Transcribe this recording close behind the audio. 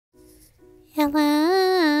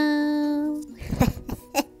Hello.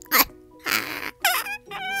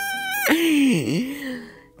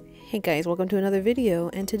 Hey guys, welcome to another video,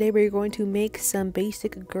 and today we're going to make some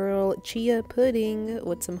basic girl chia pudding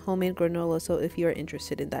with some homemade granola. So if you're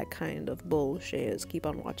interested in that kind of bullshit, keep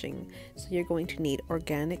on watching. So you're going to need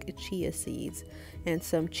organic chia seeds and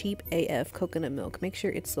some cheap AF coconut milk. Make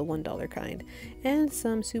sure it's the $1 kind, and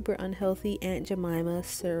some super unhealthy Aunt Jemima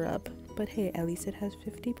syrup. But hey, at least it has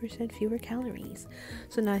 50% fewer calories.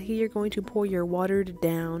 So now here you're going to pour your watered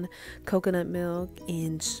down coconut milk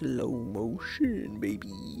in slow motion,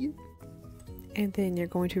 baby. And then you're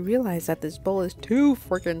going to realize that this bowl is too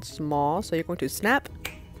freaking small, so you're going to snap,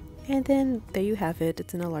 and then there you have it.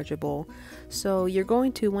 It's in a larger bowl. So you're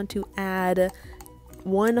going to want to add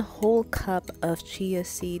 1 whole cup of chia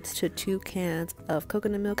seeds to 2 cans of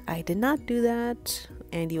coconut milk. I did not do that,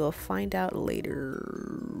 and you will find out later.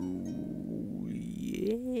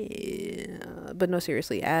 Yeah, but no,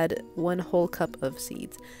 seriously, add 1 whole cup of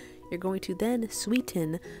seeds. You're going to then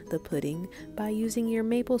sweeten the pudding by using your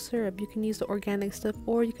maple syrup. You can use the organic stuff,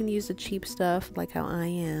 or you can use the cheap stuff like how I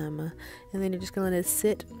am. And then you're just gonna let it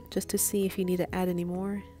sit just to see if you need to add any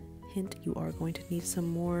more. Hint, you are going to need some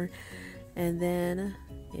more. And then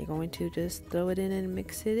you're going to just throw it in and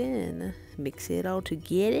mix it in. Mix it all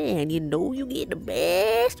together, and you know you get the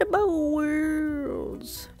best of both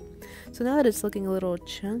worlds. So now that it's looking a little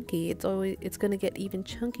chunky, it's gonna get even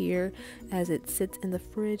chunkier as it sits in the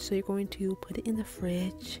fridge. So you're going to put it in the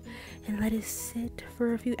fridge and let it sit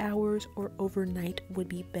for a few hours, or overnight would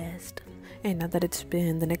be best. And now that it's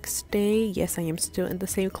been the next day, yes, I am still in the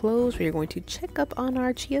same clothes. We're going to check up on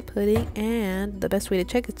our chia pudding, and the best way to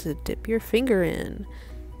check is to dip your finger in.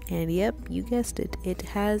 And yep, you guessed it, it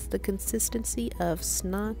has the consistency of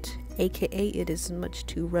snot, aka it is much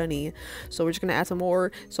too runny. So we're just gonna add some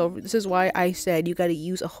more. So this is why I said you gotta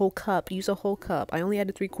use a whole cup. Use a whole cup. I only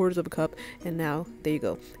added 3/4 of a cup, and now there you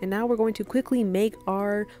go. And now we're going to quickly make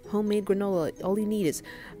our homemade granola. All you need is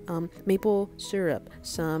maple syrup,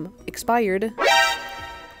 some expired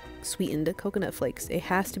sweetened coconut flakes. It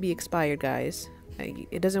has to be expired, guys.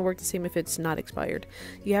 It doesn't work the same if it's not expired.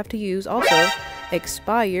 You have to use also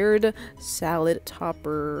expired salad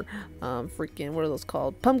topper, freaking, what are those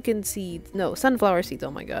called? Pumpkin seeds, no, sunflower seeds,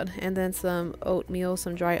 oh my god. And then some oatmeal,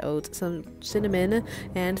 some dry oats, some cinnamon,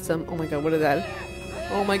 and some, oh my god, what is that?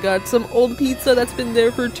 Oh my god, some old pizza that's been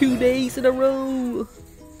there for 2 days in a row.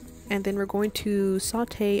 And then we're going to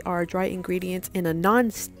saute our dry ingredients in a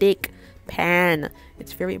non-stick pan.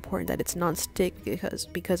 It's very important that it's non-stick because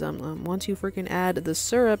once you freaking add the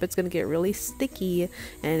syrup, it's gonna get really sticky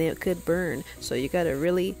and it could burn. So you gotta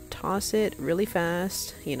really toss it really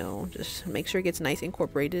fast, you know, just make sure it gets nice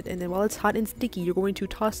incorporated. And then while it's hot and sticky, you're going to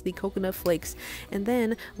toss the coconut flakes, and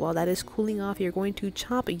then while that is cooling off, you're going to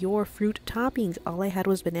chop your fruit toppings. All I had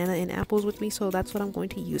was banana and apples with me, so that's what I'm going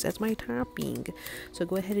to use as my topping. So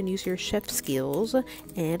go ahead and use your chef skills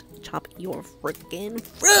and chop your freaking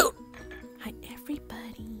fruit. Hi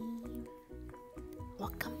everybody,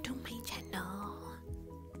 welcome to my channel.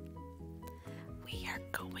 We are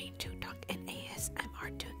going to talk in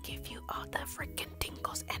ASMR to give you all the freaking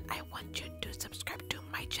tingles, and I want you to subscribe to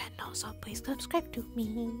my channel, so please subscribe to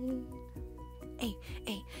me. Hey,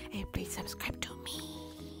 please subscribe to me.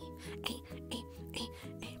 Hey,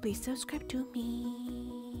 please subscribe to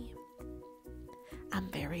me. I'm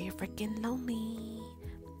very freaking lonely.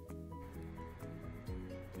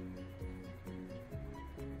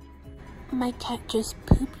 My cat just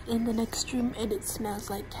pooped in the next room, and it smells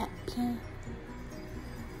like cat pee.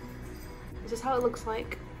 This is how it looks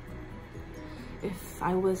like. If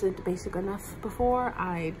I wasn't basic enough before,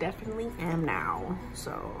 I definitely am now.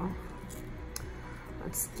 So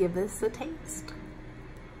let's give this a taste.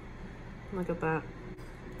 Look at that.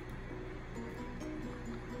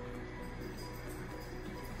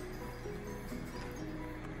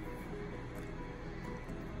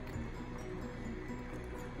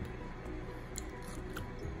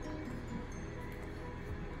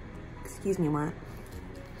 Excuse me, what?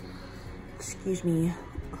 Excuse me,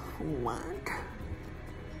 what?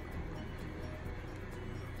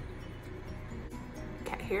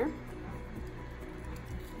 Cat hair.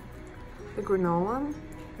 The granola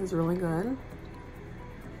is really good.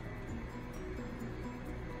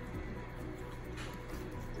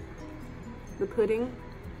 The pudding,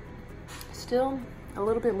 still a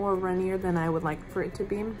little bit more runnier than I would like for it to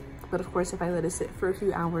be. But of course, if I let it sit for a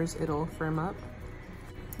few hours, it'll firm up.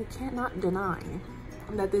 You cannot deny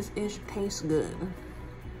that this ish tastes good,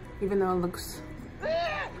 even though it looks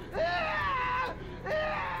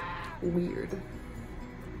weird.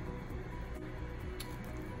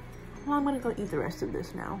 Well, I'm gonna go eat the rest of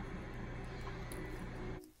this now.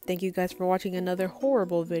 thank you guys for watching another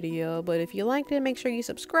horrible video. But if you liked it, make sure you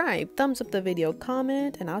subscribe, thumbs up the video,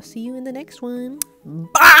 comment, and I'll see you in the next one.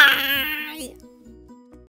 Bye!